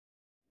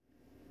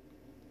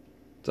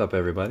What's up,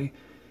 everybody?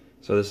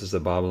 So this is the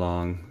Bob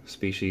Long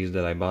Species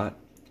that I bought,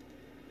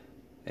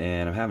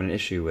 and I'm having an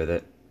issue with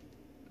it.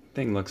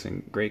 Thing looks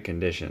in great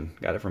condition.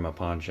 Got it from a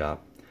pawn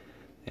shop,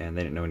 and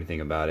they didn't know anything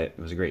about it. It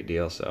was a great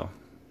deal, so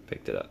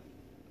picked it up.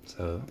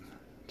 So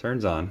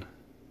turns on,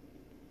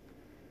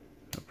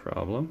 no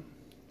problem.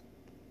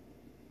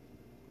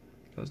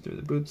 Goes through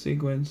the boot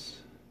sequence,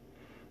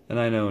 and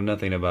I know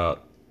nothing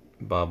about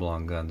Bob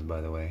Long guns, by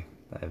the way.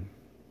 I have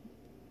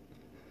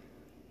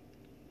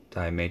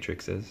die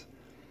matrices.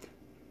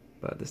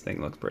 But this thing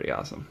looks pretty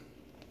awesome.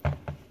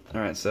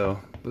 Alright, so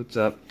boots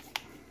up.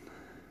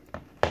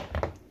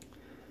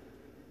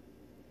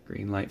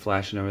 Green light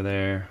flashing over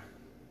there.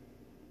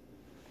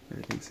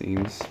 Everything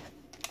seems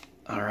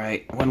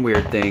alright. One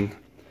weird thing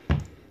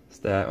is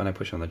that when I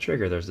push on the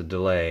trigger, there's a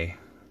delay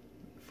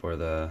for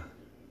the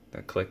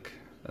click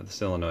of the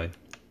solenoid.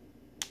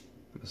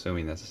 I'm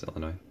assuming that's a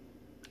solenoid.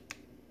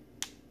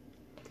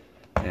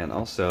 And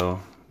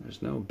also,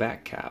 there's no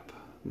back cap.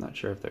 I'm not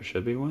sure if there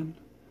should be one.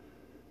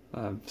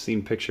 I've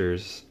seen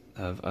pictures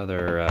of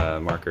other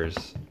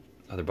markers,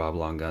 other Bob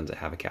Long guns that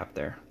have a cap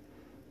there.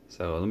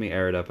 So let me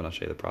air it up and I'll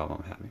show you the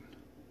problem I'm having.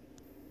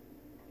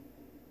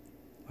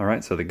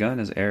 Alright, so the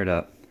gun is aired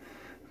up.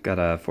 I've got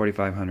a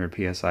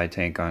 4500 psi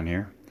tank on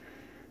here.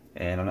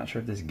 And I'm not sure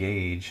if this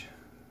gauge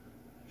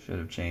should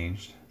have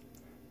changed,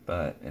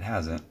 but it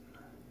hasn't.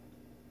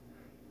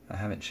 I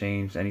haven't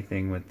changed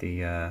anything with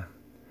the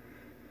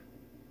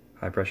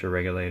high pressure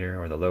regulator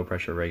or the low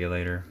pressure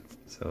regulator.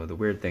 So the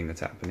weird thing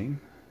that's happening,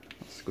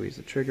 I'll squeeze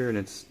the trigger and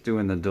it's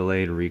doing the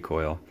delayed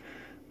recoil,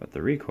 but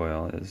the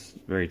recoil is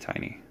very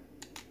tiny.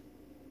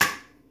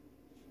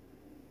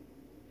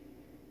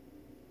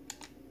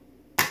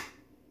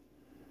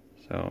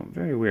 So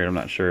very weird. I'm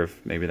not sure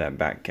if maybe that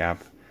back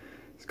cap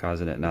is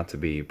causing it not to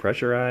be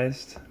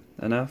pressurized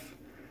enough,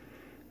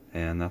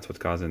 and that's what's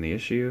causing the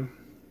issue,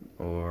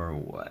 or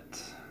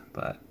what.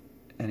 But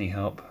any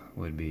help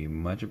would be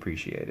much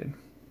appreciated.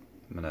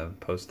 I'm gonna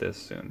post this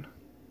soon.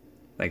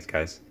 Thanks,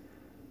 guys.